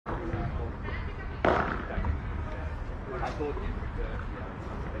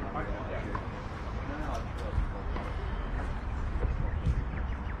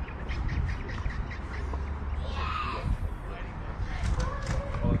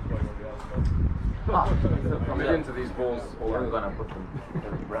Millions of these balls, all I'm gonna put them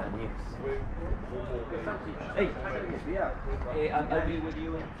brand new. Hey, yeah. I'll be with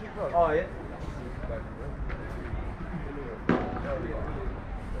you. Oh, yeah.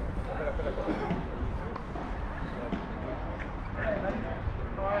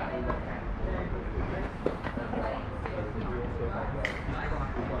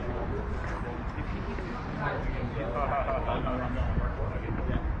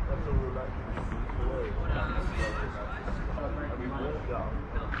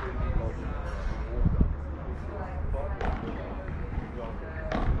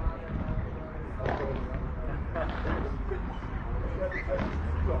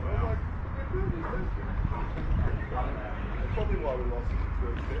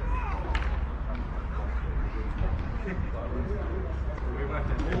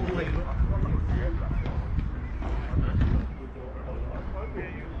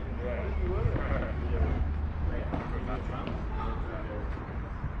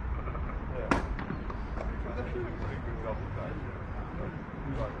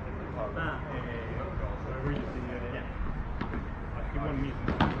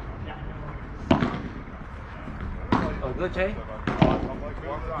 Oh, good, Jay?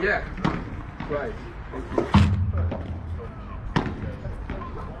 Yeah. Right.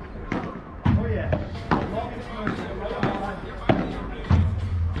 Oh, yeah.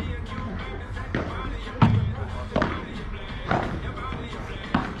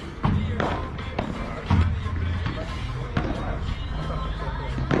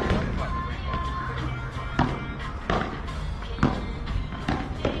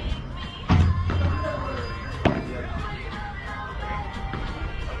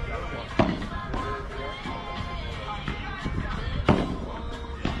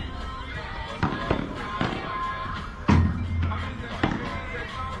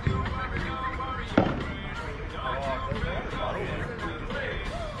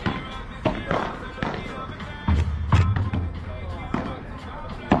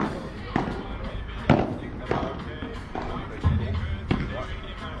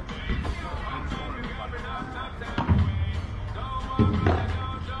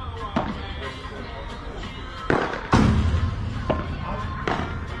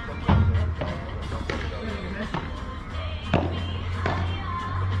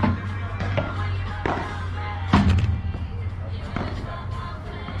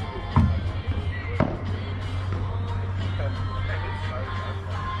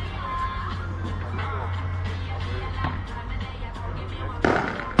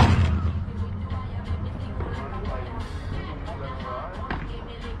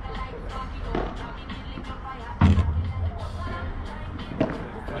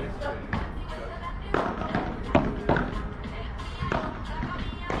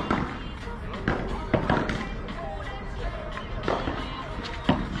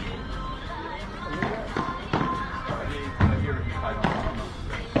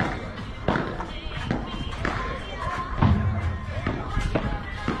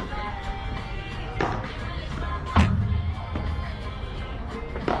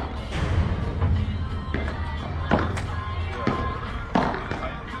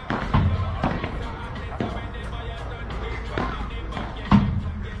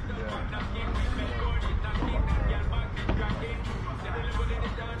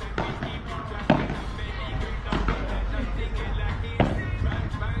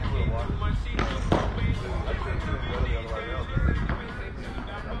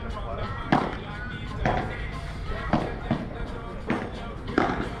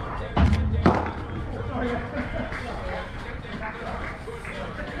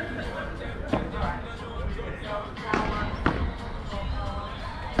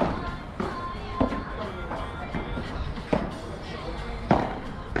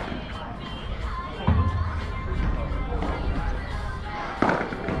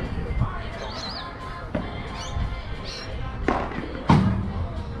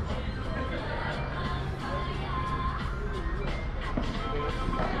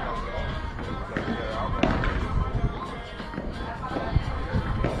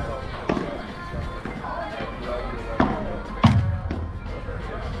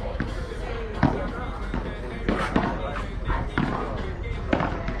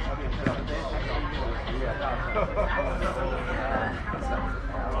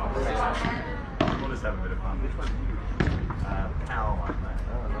 We'll just have a bit of fun. Power one,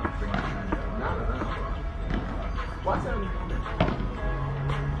 mate.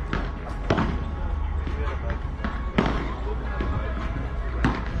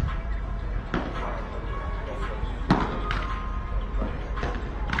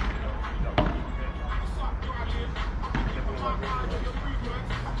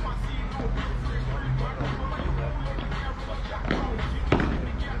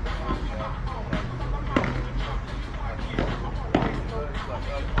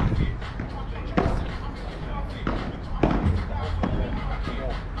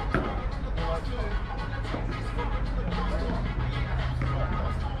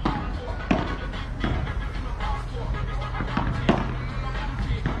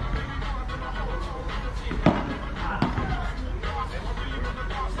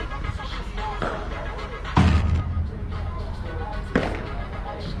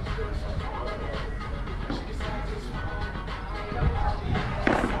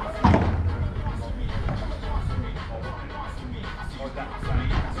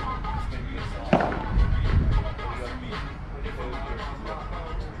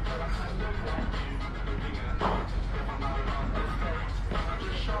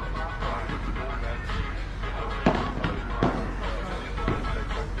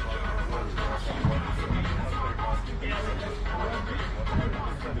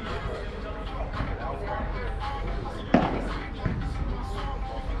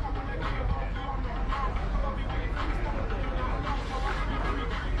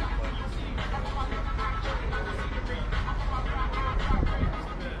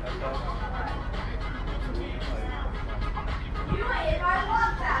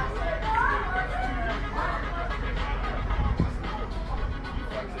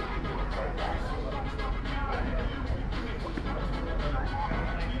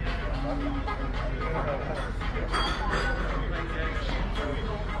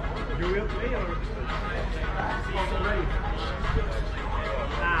 With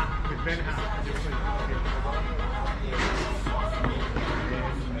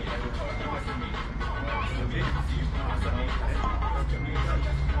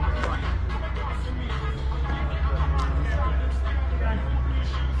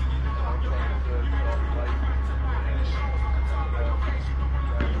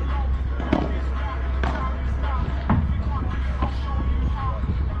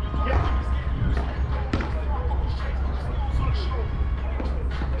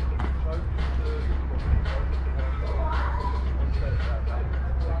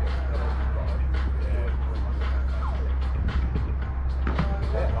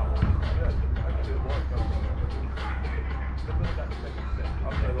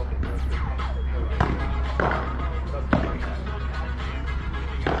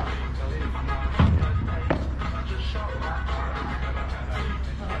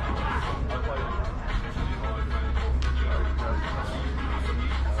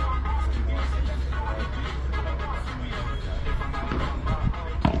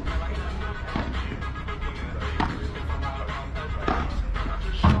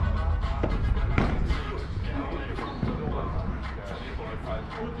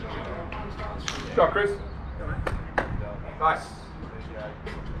Go, Chris. Nice.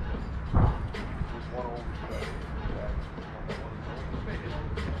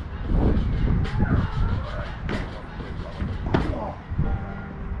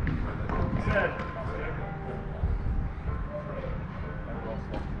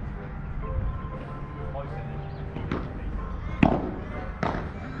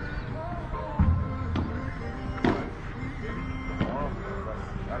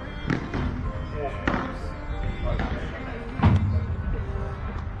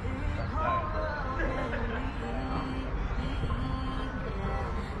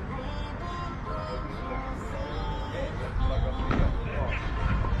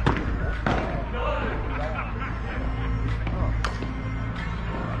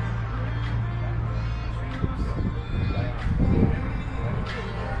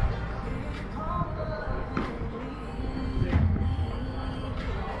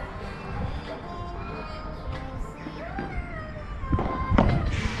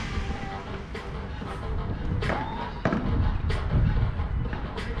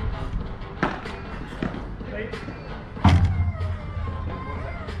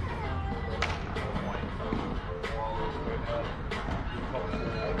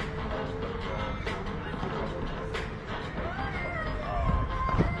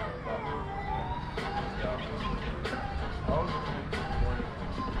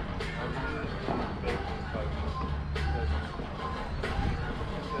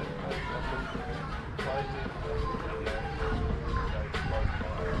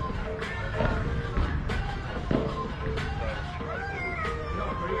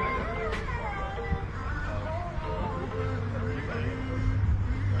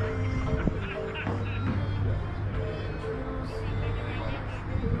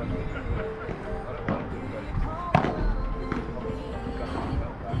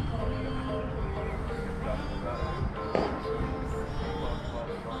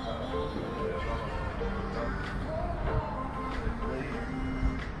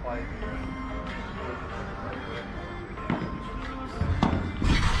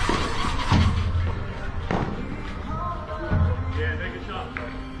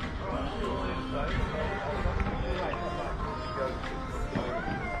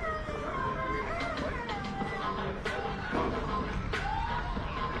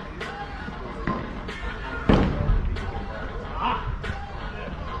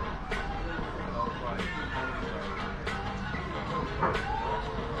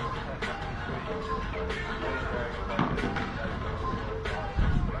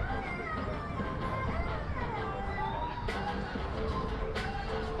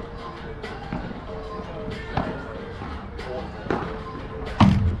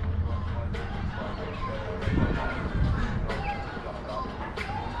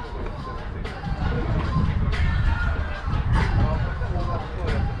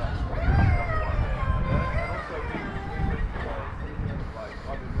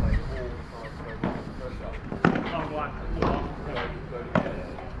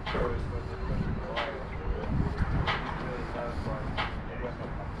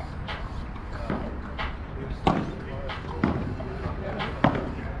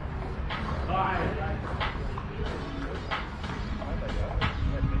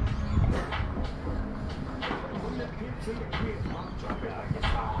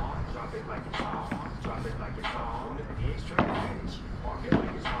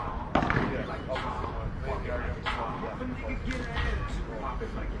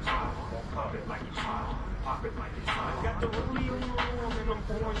 Pop it like it's hot. Pop it like it's hot. Got the rollie on and I'm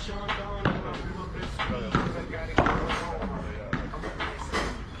pouring Sean down and I'm moving speed. I got it going on. I'm a nice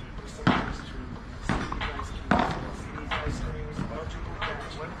lady with some ice cream. See these ice creams. See these ice creams. Don't you go back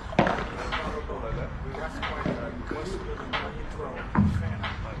one. That's quite a what's good on your throat. Fat.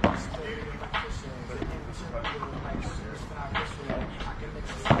 Stay in my cushion. Like superstar wrestling. I can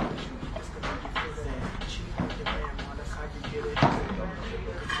exercise you. Just to make you feel that. Cheat on your man, man. That's how you get it.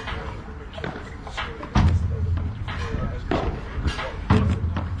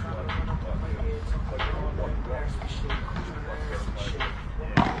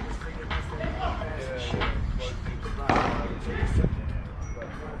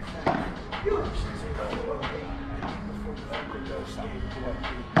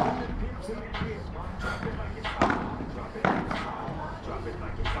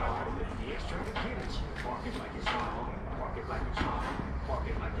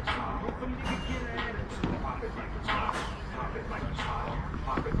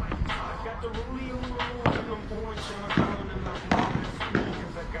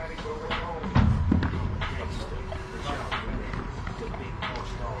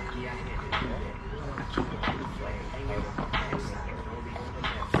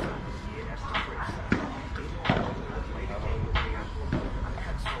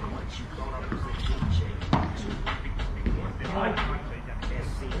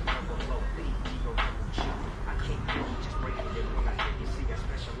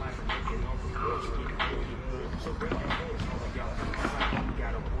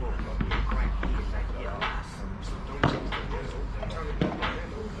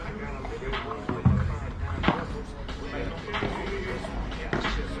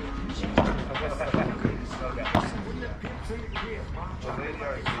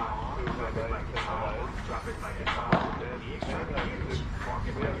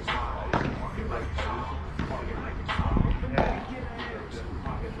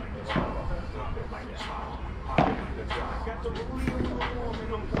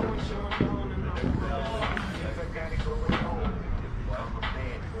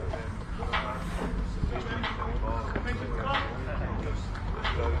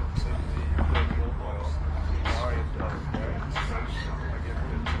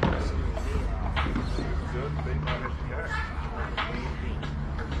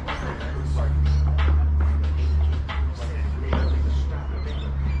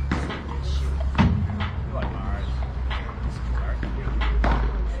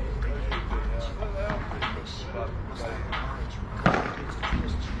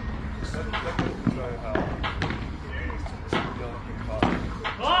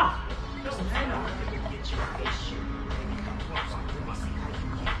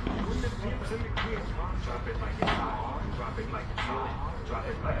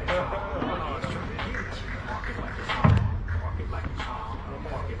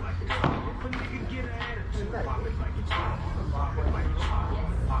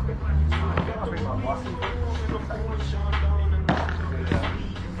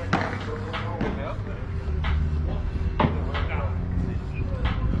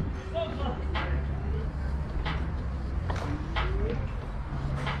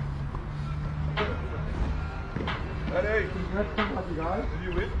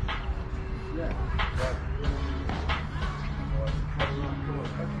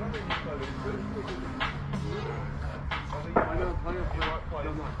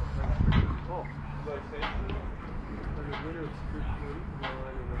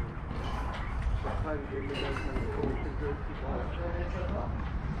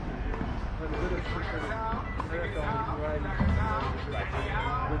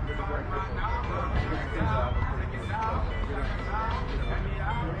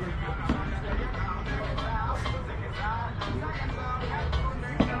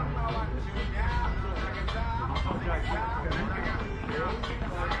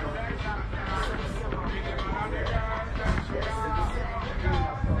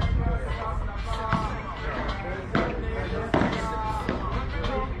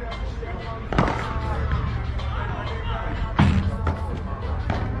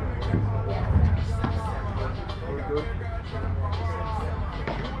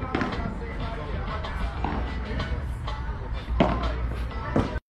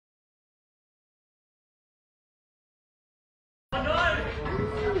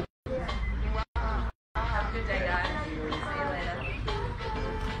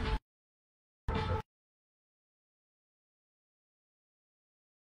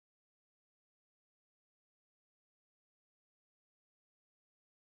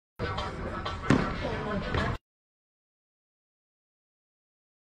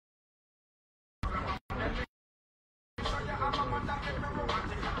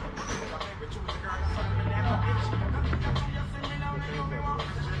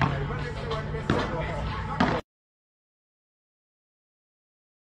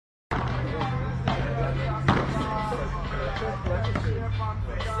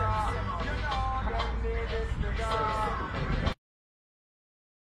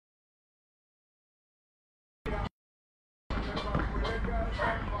 Get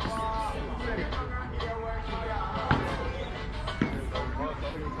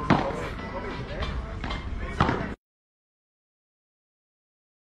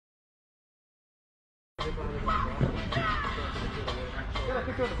a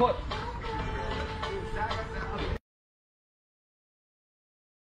picture of the court.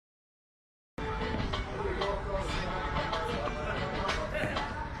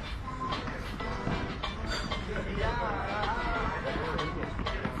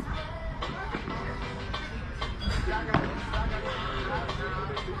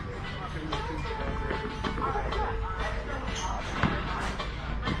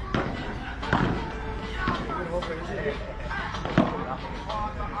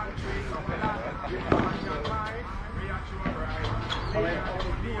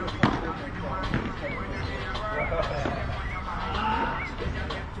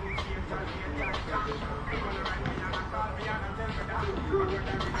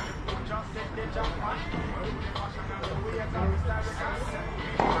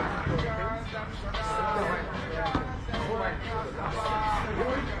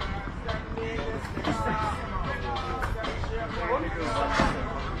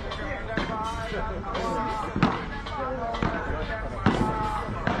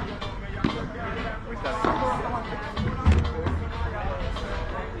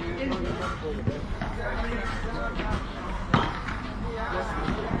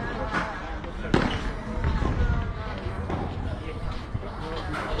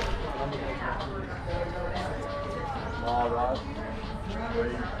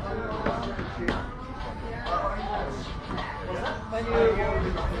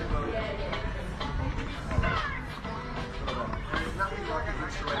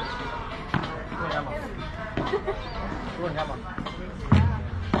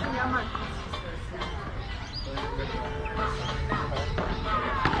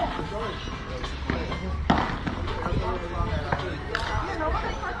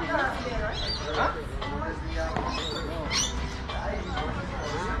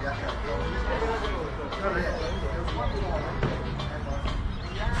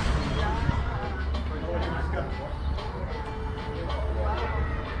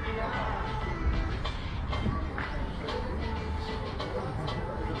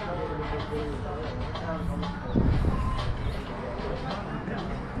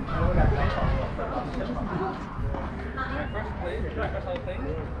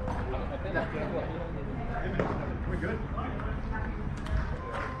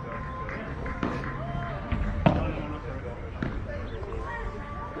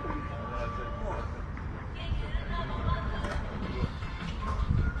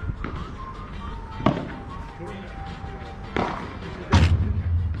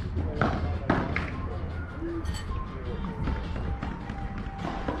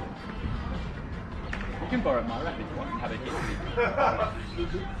 You can borrow my racket one and have it hit me.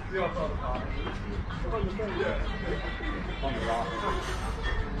 On the last.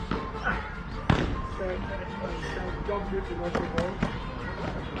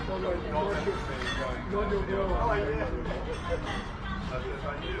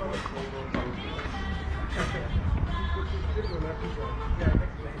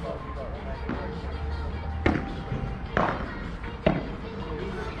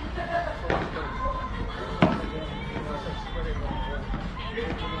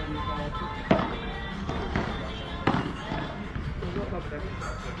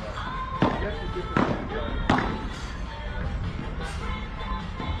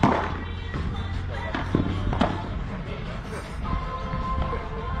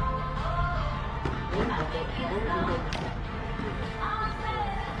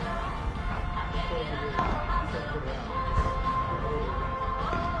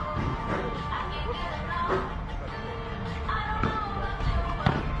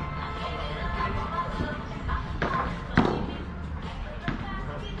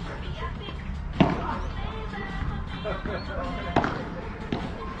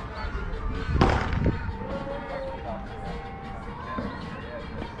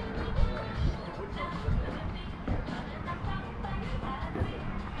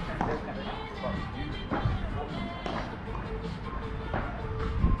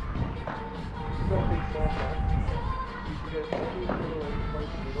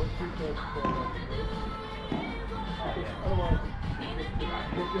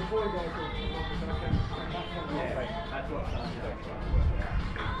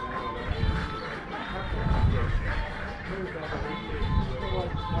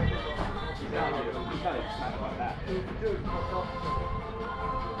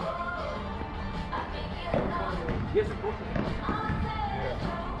 Yes, of course.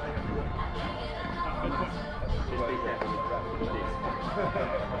 be careful with this.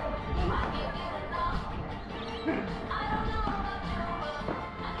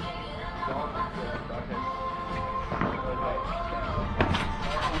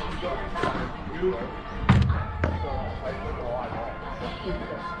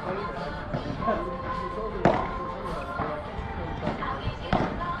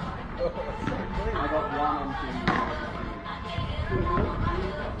 I got one on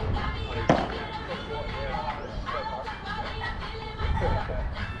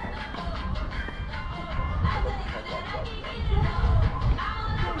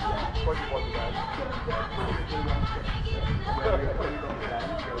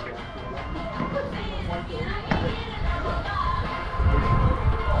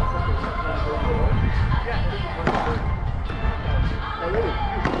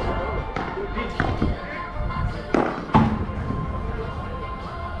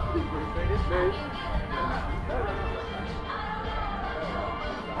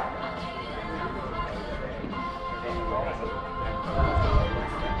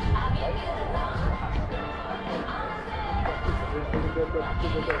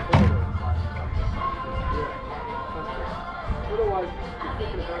Otherwise, you're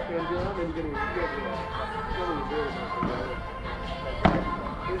taking the backhand down and you're getting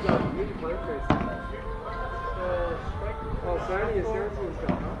music player face. Oh, Sandy and Saracen and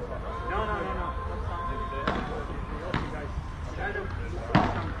stuff, huh? No. Stand up.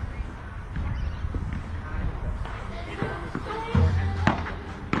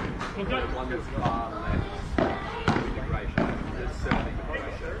 one that's far left integration. There's certainly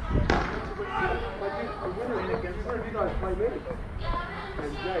integration. Like you guys play me.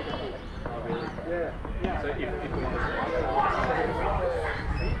 And Jake, I think. Oh, really? Yeah. So if we want to say,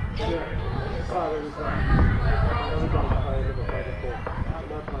 Yeah. Oh, there was another guy playing in the play before.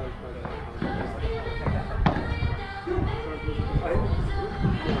 My players played that.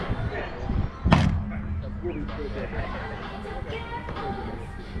 We'll be pretty good.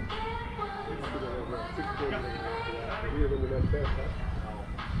 We're going to go first, huh?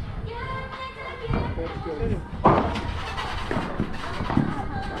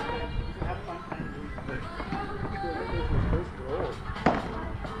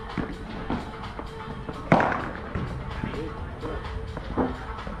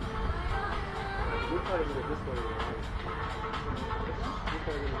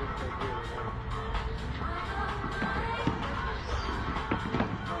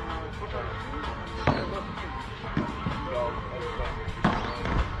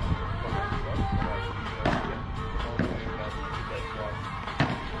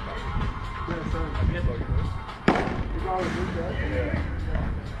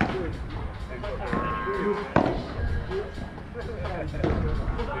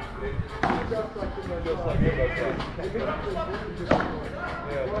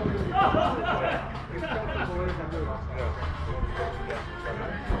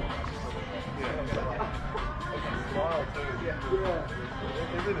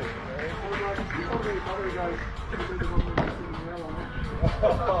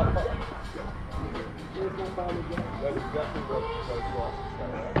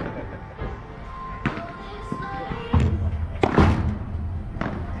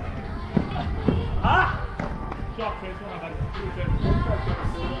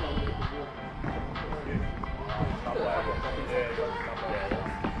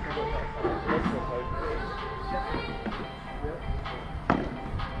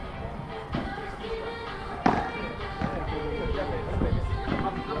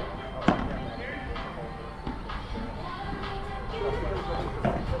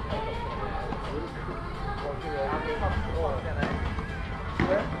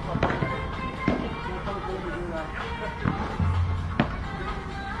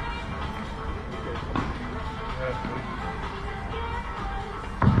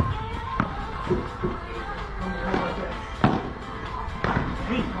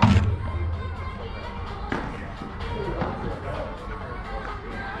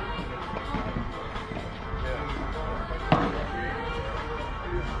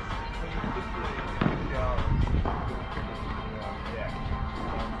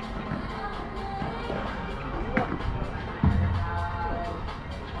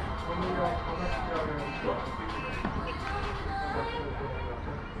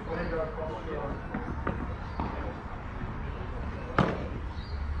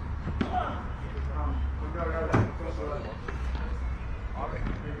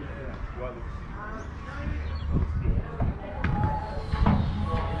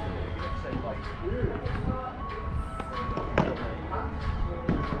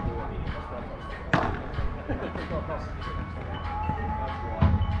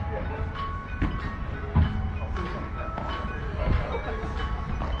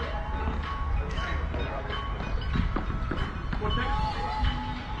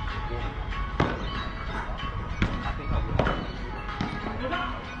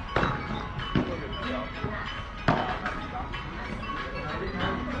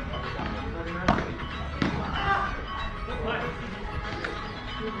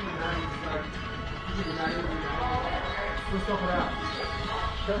 swap it out.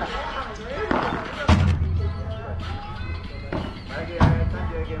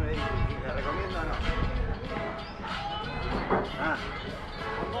 ¿Qué me dice? ¿Le recomiendo o no? Ah.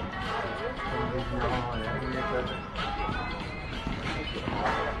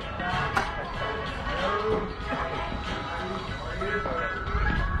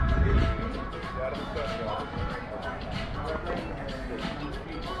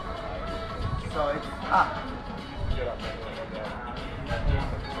 So it's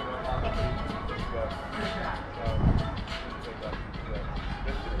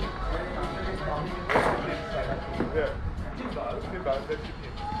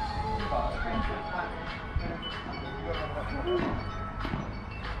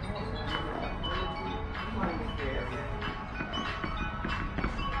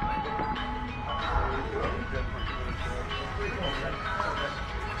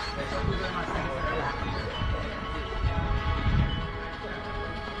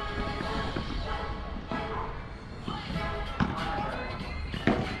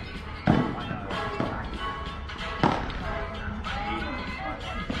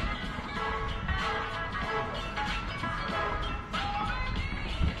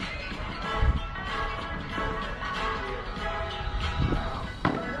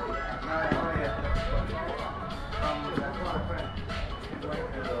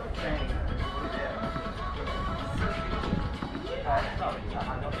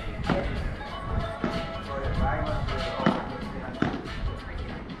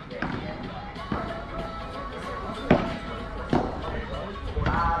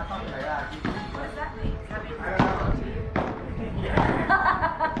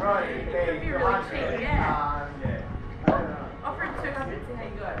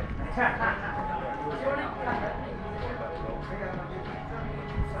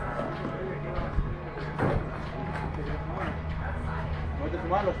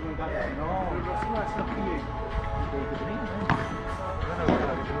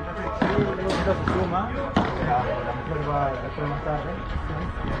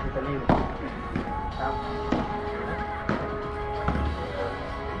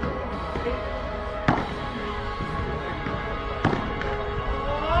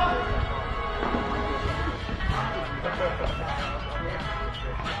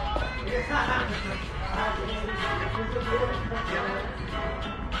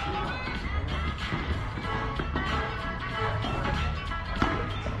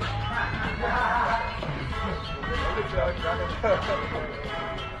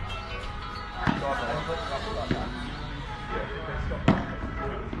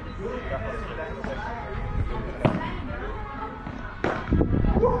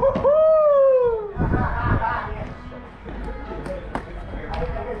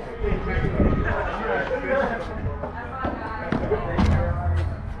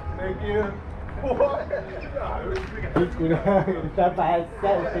Está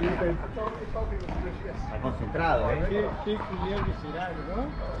pasado, Felipe. Está concentrado, ¿eh? Qué genial que será, ¿no?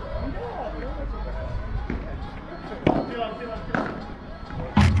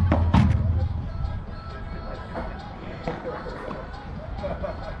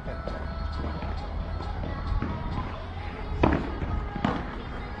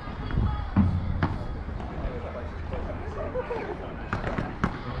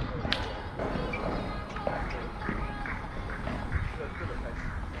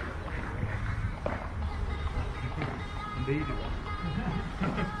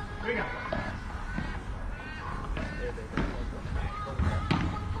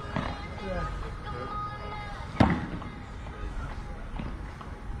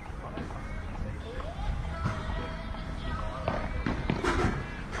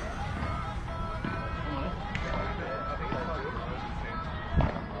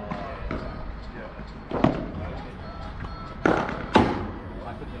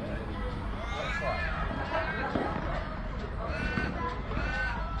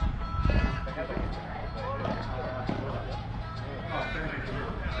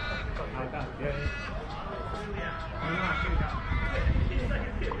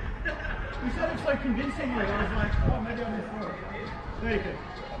 You said it so convincingly, I was like, oh, maybe I missed it. There you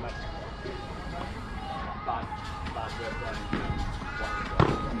go.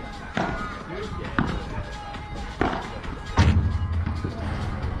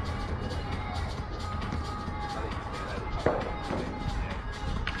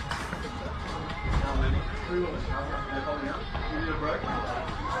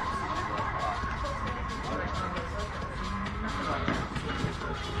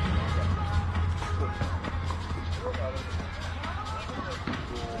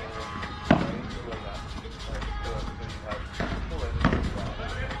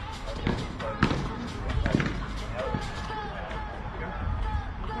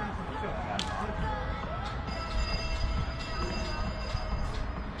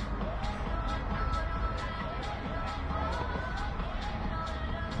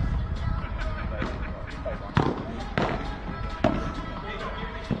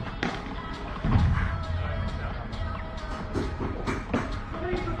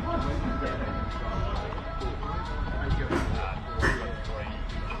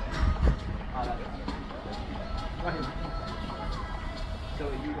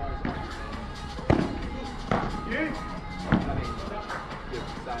 you guys are. You? I mean, with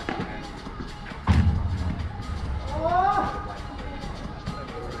Sam and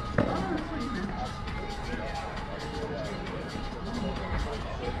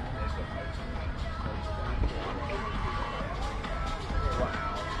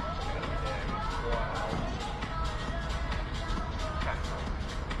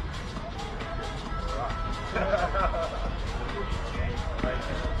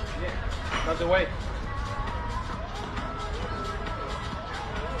Not the way.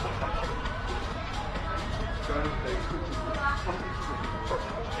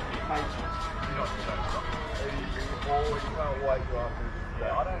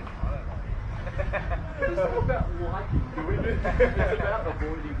 It's not about liking doing it. It's about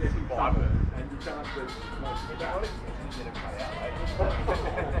avoiding getting fired and you can't do most of that.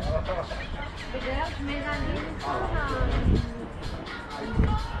 Video's mezanin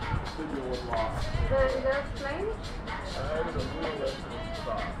the explain?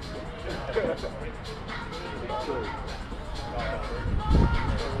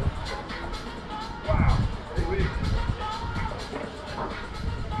 Wow.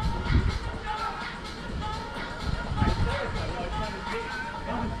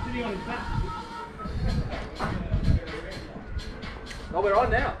 Sitting on his back. oh, we're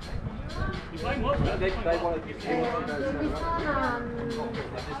on now. You're playing what? They want to This one,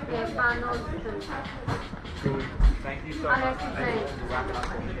 the Bernal. Thank you so I much. have to say. Wrap it up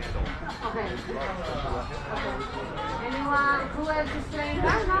for me. Okay. Anyone who has the same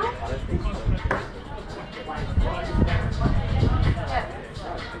Bernal? Yeah.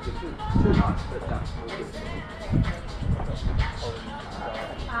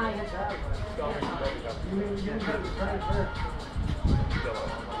 Ah, yes.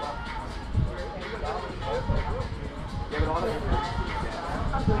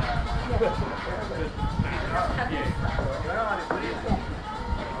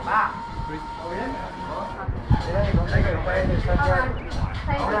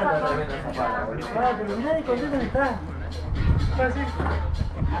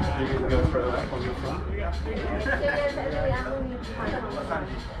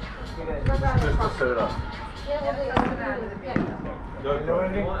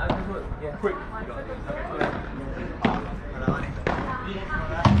 Quick.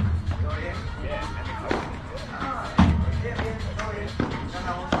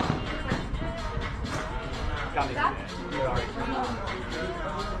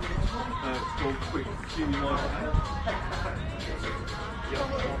 Quick, skinny one.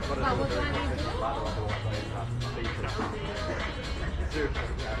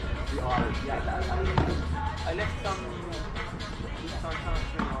 I left some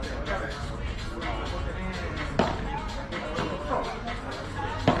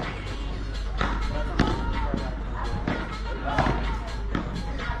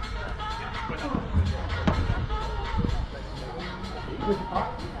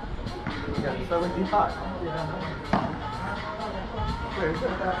Yeah, so when you talk. Where is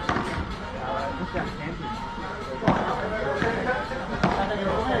it?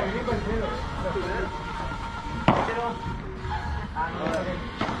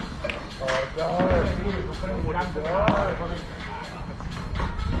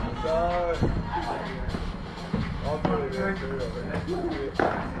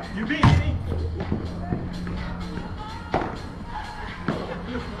 You beat me.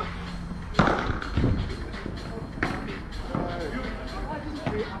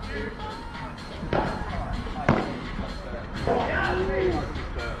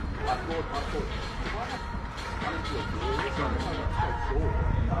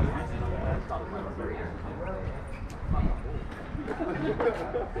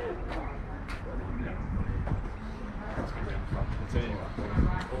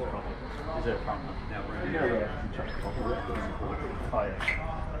 Is it a front? Now we're in. Yeah. Oh,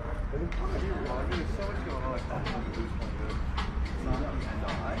 yeah.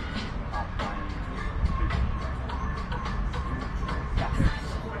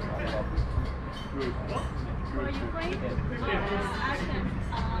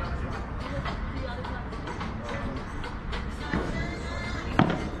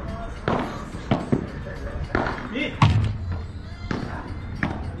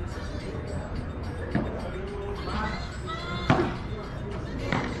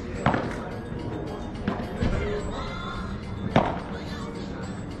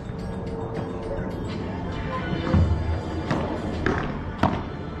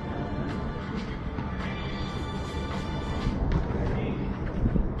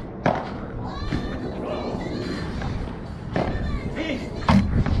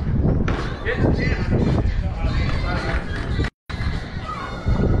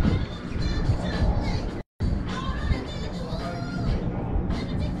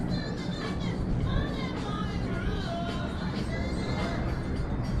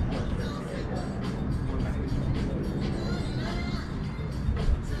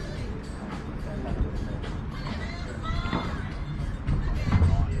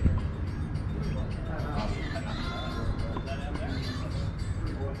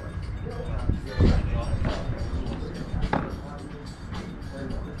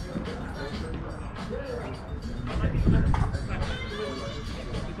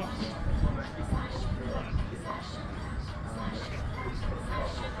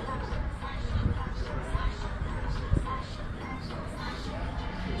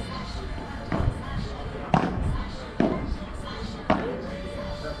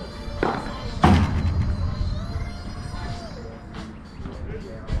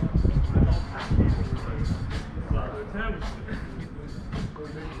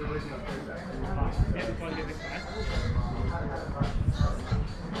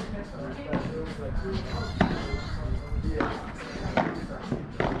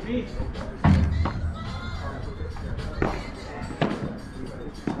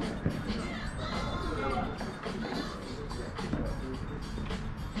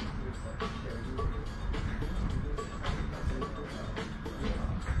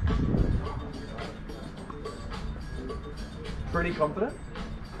 Pretty confident?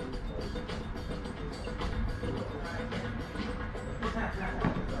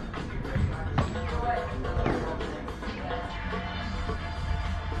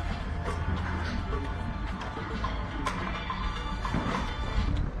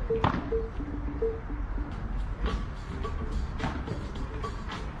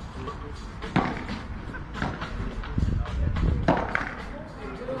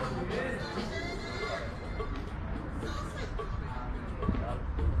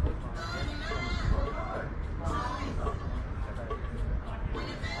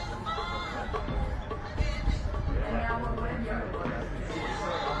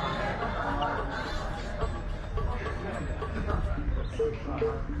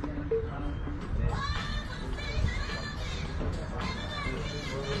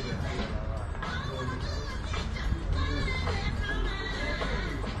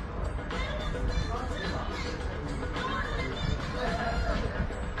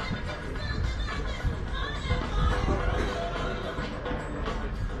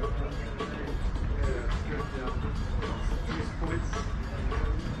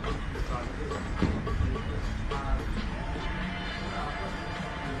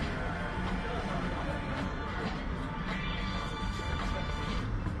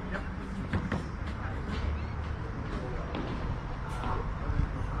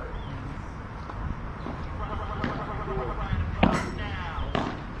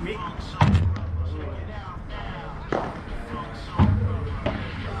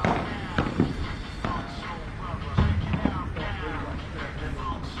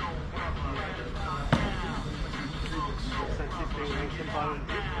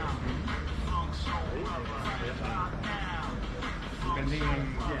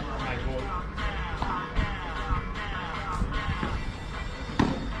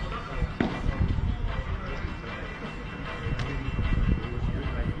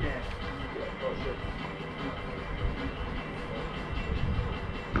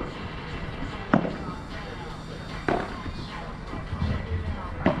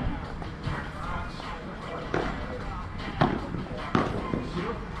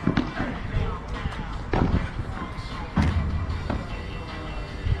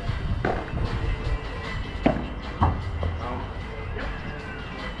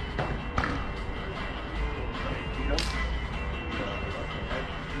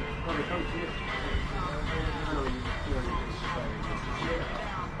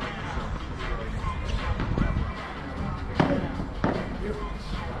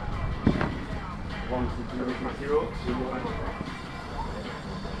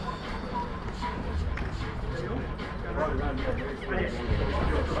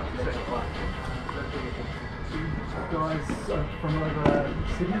 Guys from over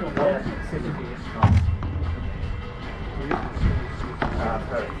Sydney or what? Sydney.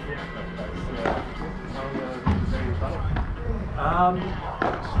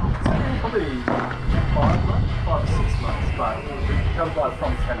 Probably 5 months, 5 or 6 months, but it comes by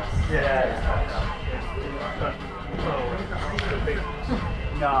from tennis.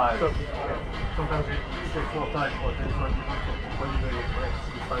 No. Sometimes it takes more time for this one when you know your friends.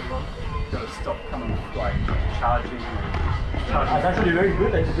 5 months. Got to stop coming like charging. It's actually very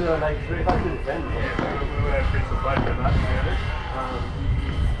good that you do like very fast to defend. Yeah, we were pretty surprised by that, to be honest.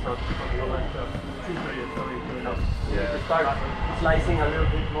 So You start slicing a little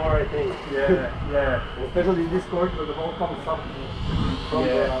bit more, I think. Yeah. Especially this court where the ball comes up from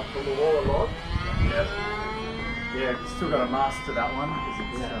the wall a lot. Yeah, you still got to master that one because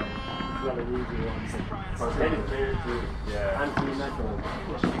it's Not an easy one. For any player to anti-natural.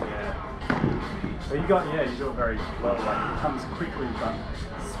 But you do it very well. Like it comes quickly, but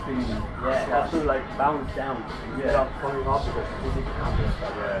spinning. Yeah, it has to like bounce down instead of coming off because it's easy to counter.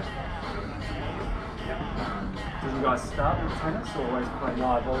 Did you guys start with tennis or always play? No,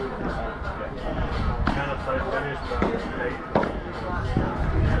 I've always been kind of played tennis, but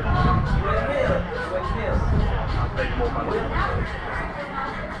I played more padel.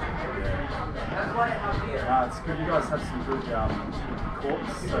 It's good. You guys have some good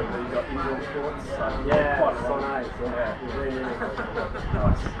courts. So you got indoor courts. So quite so nice. Yeah. Really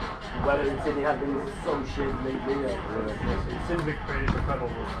Nice. weather in Sydney has been so shit lately. Since we created the pedal,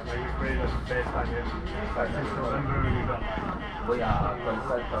 like we created a base time in since November, we got Voy a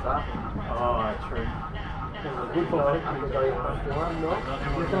Gonzalez acá. Oh, true. Good for antes de jugar, ¿no?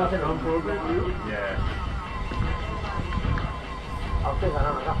 everyone has their own program. Yeah. ¿A ustedes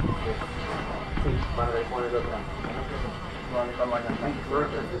ganaron acá? Sí, van a poner otra. Well, we've got like a big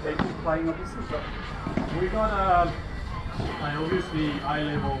group of people playing obviously, but We got like obviously eye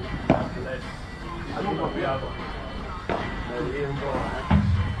level less. I don't know what we have. 15,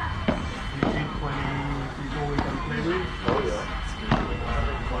 20 people we can play with. Oh yeah.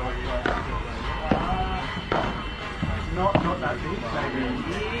 not that big. Maybe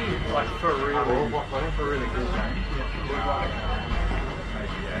like for a really good game.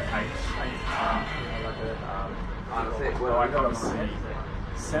 Maybe 8 No sé, Well, I bueno, got to see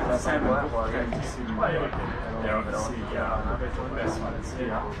Sam came to Sydney. They're obviously the best ones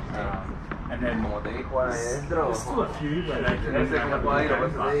here. And then como te vi jugar ahí adentro, there's still a few, but they can no sé cómo puedo ir, por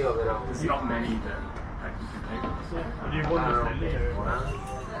eso te digo, pero there's not many that they can compete with. and you won the Stanley.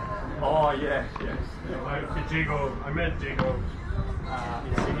 Oh yeah. I met Diego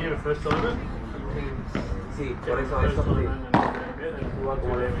in Sydney the first tournament. sí, por eso eso sí.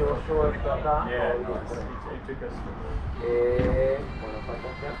 Como le digo yo esto acá, Yeah, It took us. bueno,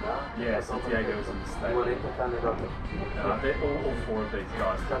 faltaste acá. Yeah, Santiago was in the Y state. bueno, esto está en el otro. All 4 of these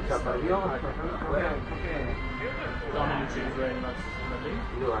guys. Ya perdió, Only the two great matches in the league.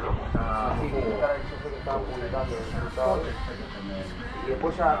 y lo ganó. Sí, yo sé que estaba publicando el resultado. Y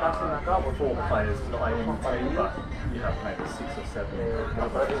después ya acá hacen acá, pues 4 players play in the team, but you have maybe 6 or 7. me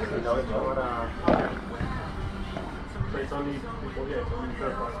parece que sí, la otra hora. So it's only people, it's only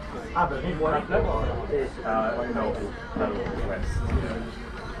third party. Ah, pero ni buena club ahora. Padel West.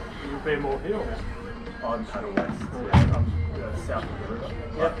 You pay more here. I'm Padel West. Yeah, I'm south of the river.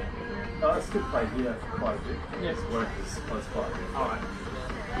 Yep. I still play here quite a bit. Yes, work is close by here. Alright.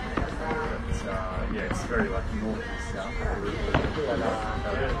 But yeah, it's very like north and south of the river.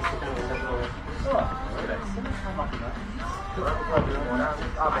 Oh, okay. How much is that?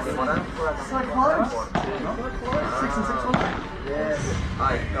 Ah, porque Morán fue a So close. Not that close. 6 and 6 on. Yeah.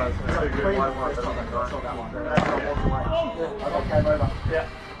 Ay, no, So good. I came over. Yeah.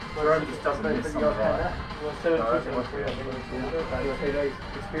 Jerome just doesn't miss on the right.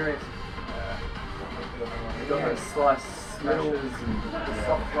 Experience. You've got those slice smashes and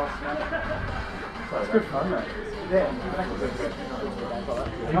soft flush now. It's good fun, mate. Come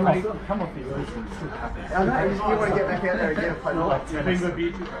off these lists and still happy. I know, you want to get back out there and get a play Like You tennis. bring the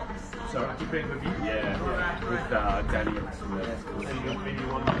beat. Sorry, you bring the beat. Yeah, with Danny and some of And you got maybe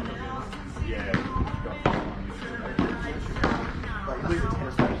one. Yeah. Like, you lose a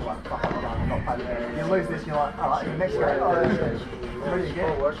tennis match, you're like, fuck, I'm not playing it. You lose this, you're like, alright, the next game, what do you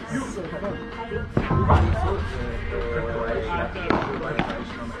get?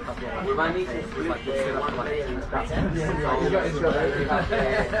 We might need to split one day and stuff. So You got we have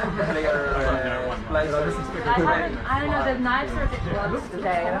I don't know, the knives are a bit gloves today.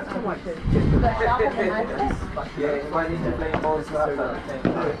 I don't know what to do. The sharp of the knives? Yeah, you might need to play both stuff at the same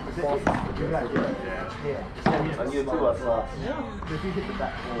time. And you too as well. If you hit the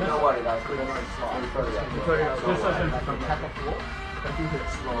back, Don't worry, guys. We're gonna slide. Just as in if you hit it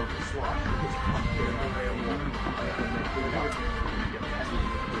slow, slash,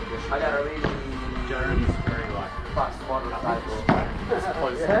 I got a really Jeremy's very like fast motorcycle.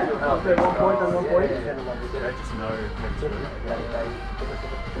 yeah, after 1 point and 1 point. they just know what to do.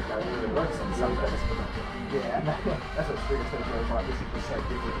 it works on some days, but yeah, and that's what Stringer said. Like, this is just so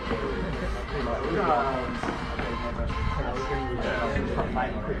different.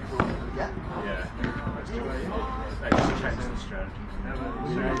 Actually change the strategy.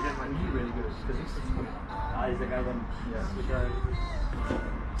 He's really good because he's the guy then.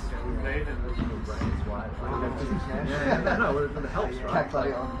 No, it helps, right?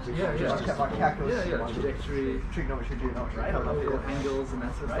 Calculate on calculus, trajectory, trigonometry, geometry, angles and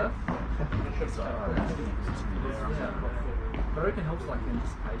that sort of stuff. But I reckon it helps like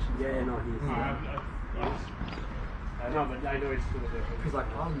anticipation. No, but I know it's still there. Because like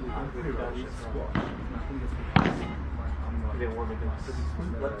I'm pretty rubbish at squash, and I think it's because I'm not.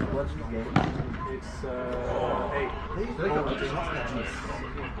 What's your game? It's 8.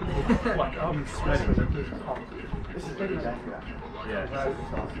 Like, I'm sweating. This is really dangerous. Yeah.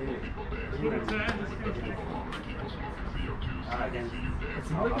 It's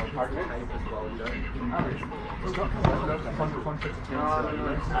not like a hard tape as well, you know. It's not contract to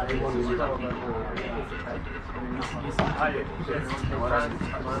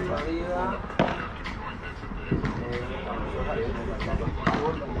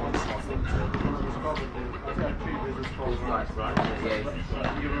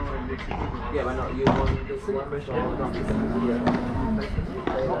Yeah, but no, you want the same question.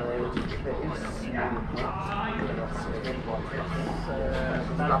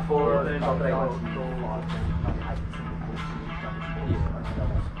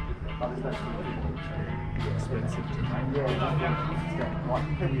 Expensive to make.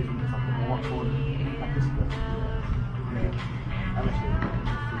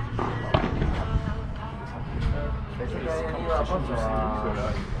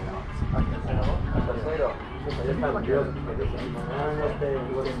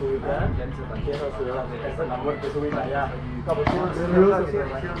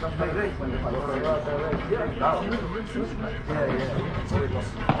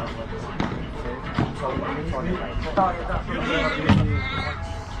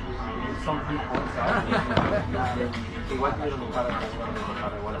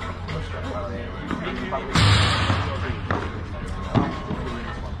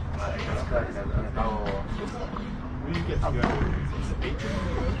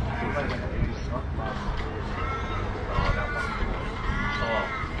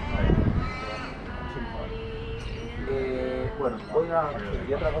 Bueno, oiga,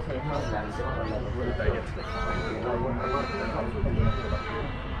 y otra cosa es más la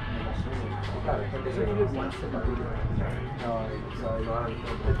claro, porque eso no es one step over. No, so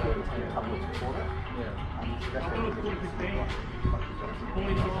tablets before that.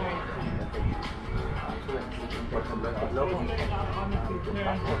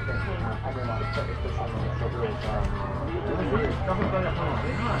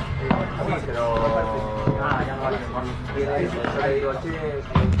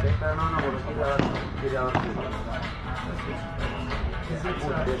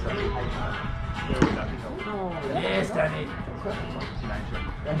 Yes, Danny.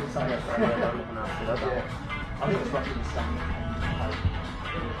 I think it's roughly the same.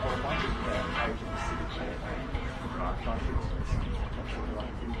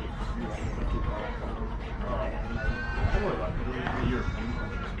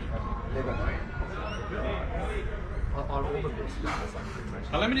 On all the bits,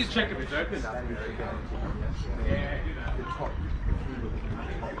 Let me just check if it's open.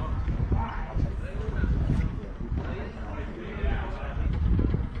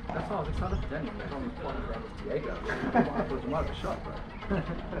 That's why I was excited for Daniel. They told me 5 minutes Diego. I thought you might have a shot, but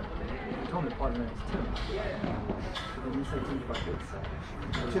you told me 5 minutes Tim. So then you said Tim's like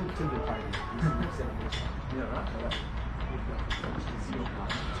this. Tim did play. Yeah, right.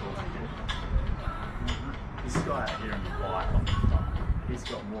 This guy out here in the white on the front, he's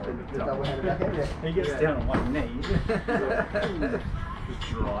got more of a double. He gets down on one knee. Just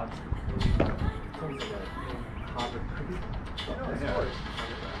drives. Harvard cricket.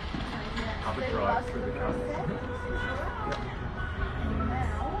 Harvard drives through the cover.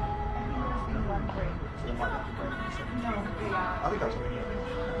 I think that's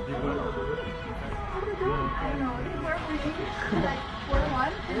Like 4-1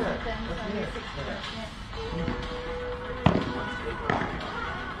 and then Sunday 6-4.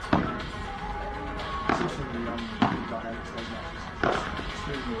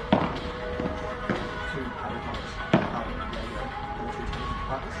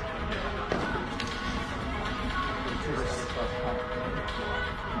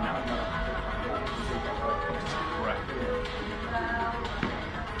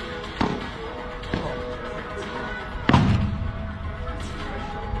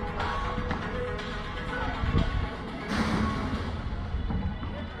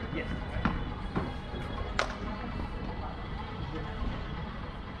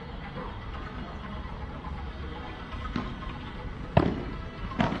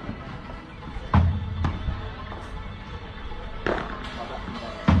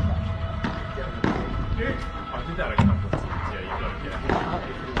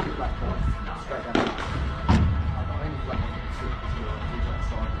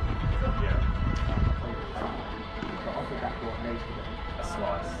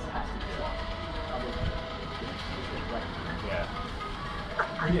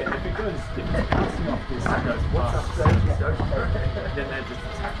 goes bouncing off this and goes What's past. Australian Padel Tour? Then they're just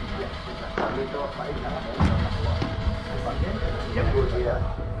attacking you.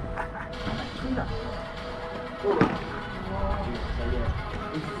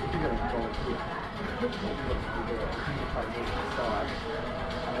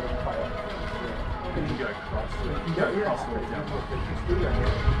 You can go across. You can go across way down.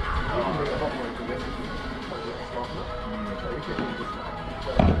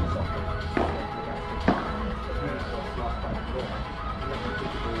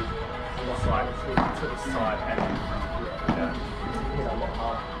 Side to the side and in front. Yeah.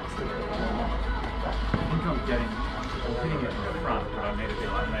 I think I'm hitting it in the front, but I need to be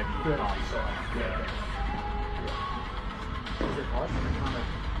like maybe half side. Yeah. Is it hard?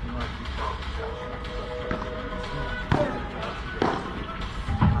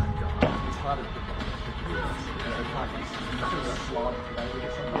 It's harder to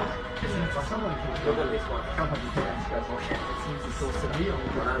Look at this one. It seems it's all severe.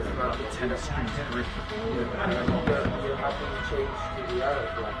 The tennis strings grip. You have to change to the other.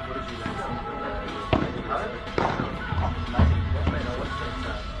 Like, what did you think?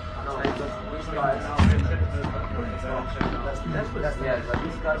 No, because these guys. Yeah, but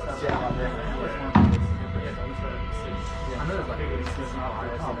these guys have. I know it's like this is not high.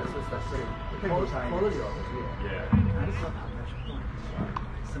 This is the quality of it. Yeah. I just love how much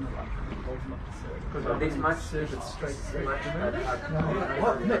similar like ultimate But this much serve it straight to much on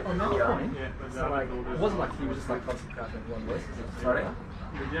that point, so like it wasn't like he was just like constantly crashing one voice. Sorry?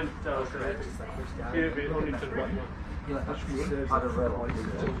 He like actually serves Other rail.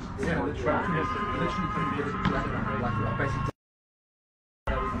 yeah, literally couldn't get it like basically.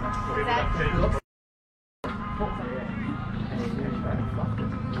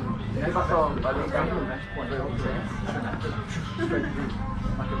 ¿Qué pasó? Vale,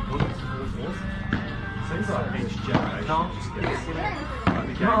 Seems like each generation just gets like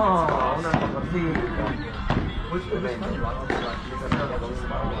the game no, gets una cosa así. Which was funny, right? Obviously, like, because I know that all the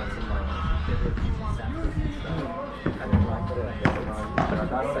spotlights and like,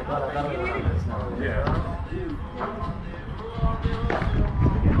 yeah.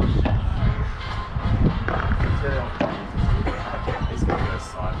 He's gonna go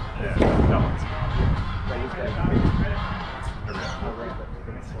side. Yeah, that one's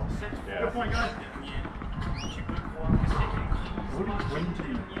yeah. Good point, guys. When do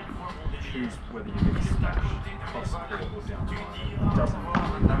you choose whether you're going to smash cross court or down the line? It doesn't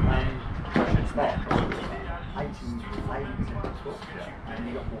matter. It's not cross court. 80% score, and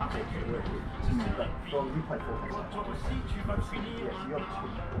you got more court to work with. But well, you play 4 games. Yes, you got 2.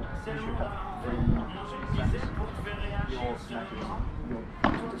 You should have 3 smashes. Your smashes, your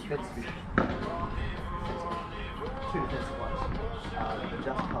defensive, 2 defensive ones.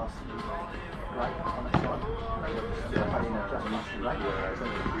 Just past you, right on that side. Just past you, right. So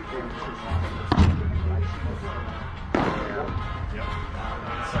you do 2 Yep.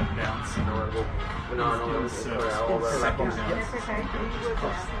 So bouncing. No, Second bounce. That's okay.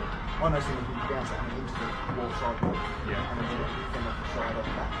 One of those things you can bounce it into the wall sideboard, Yeah. and then you defend off the side of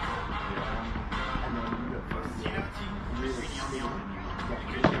that. And then you do it really steady.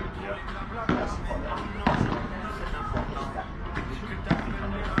 Yeah. That's quite that.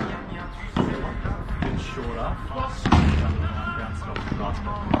 Bit shorter. Bounce it off the last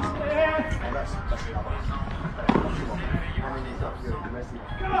ball. And that's another. And then you've got your domestic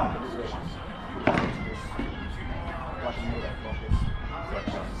position. Like a middle block is.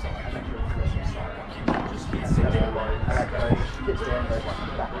 And then your aggressive side. Just gets down, and that goes, gets down, goes like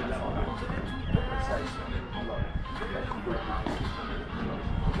the back of the side. It says a lot.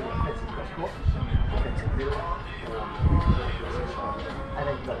 Defensive cross court, defensive middle, and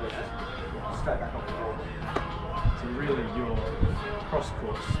then you've got your just straight back off the wall. So really your cross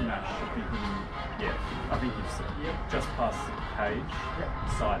court smash should be hitting, I think you've said, just past the cage,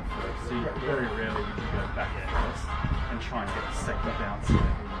 side first. So you very rarely would you go back first and try and get the second bounce in.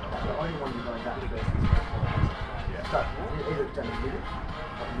 The only one you're going back first is but either done a middle,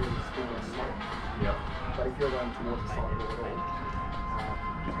 like really spin or slow. Yep. But if you're going towards the sideboard at all,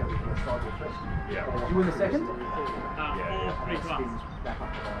 just go with the sideboard first. Yeah. You win the second? And then spins back up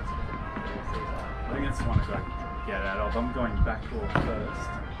the line. I think that's the one I got to get out of. I'm going backdoor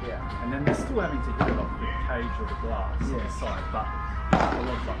first. Yeah. And then they're still having to hit it off the cage or the glass on the side, but a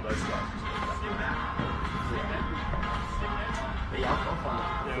lot like those guys just go back. Yeah, I'll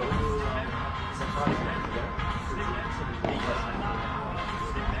find it.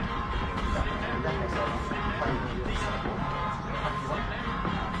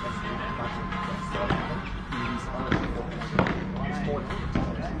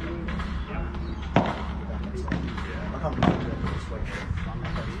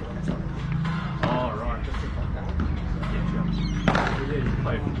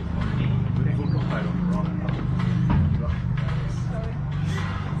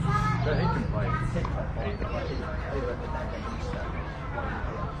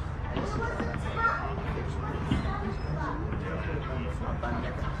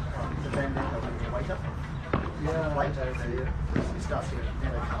 starts to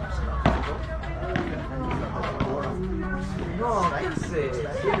get No, ¿qué haces?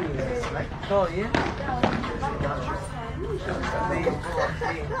 ¿Todo bien?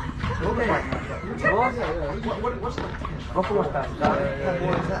 ¿Vos cómo estás?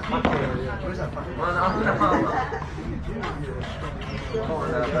 ¿Cómo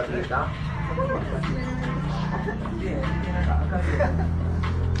anda la partita? Bien, acá bien.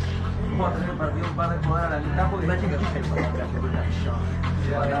 Vamos a tener un partido un par de jugadas a la mitad porque la chica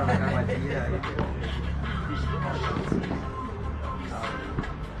se va a dar una camatilla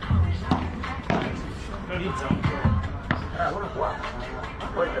bueno, jugamos.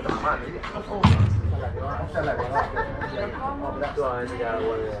 Puede que toma mal, ¿eh? Esta es la que va. Tú a ver ya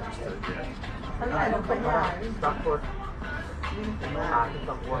vuelve. Stanford.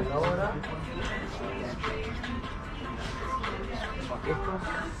 Están jugando ahora.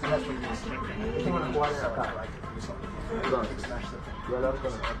 Estos van a jugar en acá. ¿Dónde? Yo hablar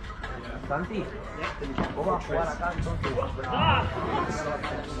con Santi. Vos vas a jugar acá entonces.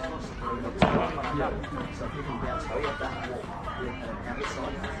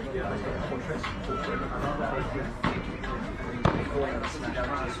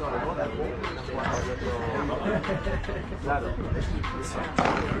 Claro.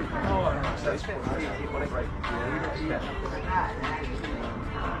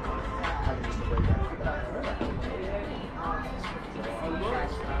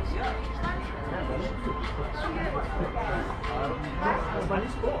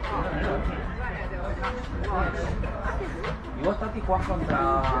 ¿Y vos, Tati, jugás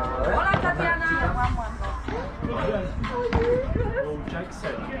contra... Hola, Tatiana. Well, Jake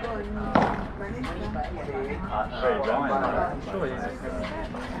said.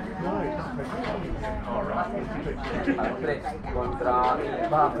 A las 3 contra...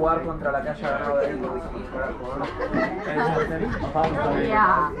 vas a jugar contra la que haya ganado de Ringo.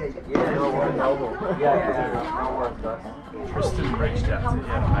 Tristan reached out to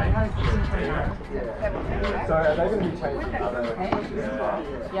him, mate. So are they going to be changing other?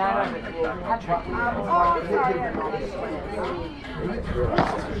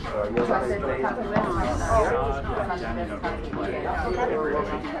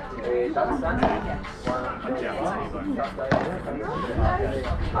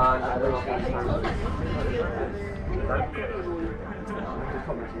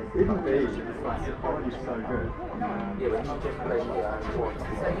 Even me, the quality's so good. Yeah, but he just played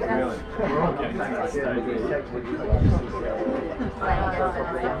Really? We're all getting to that stage. I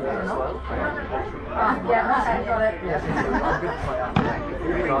got it.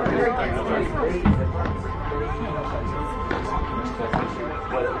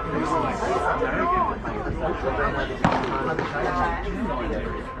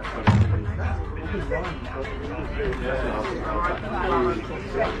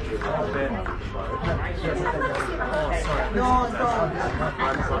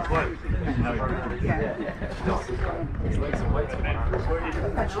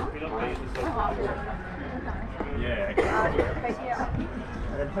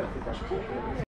 Yeah.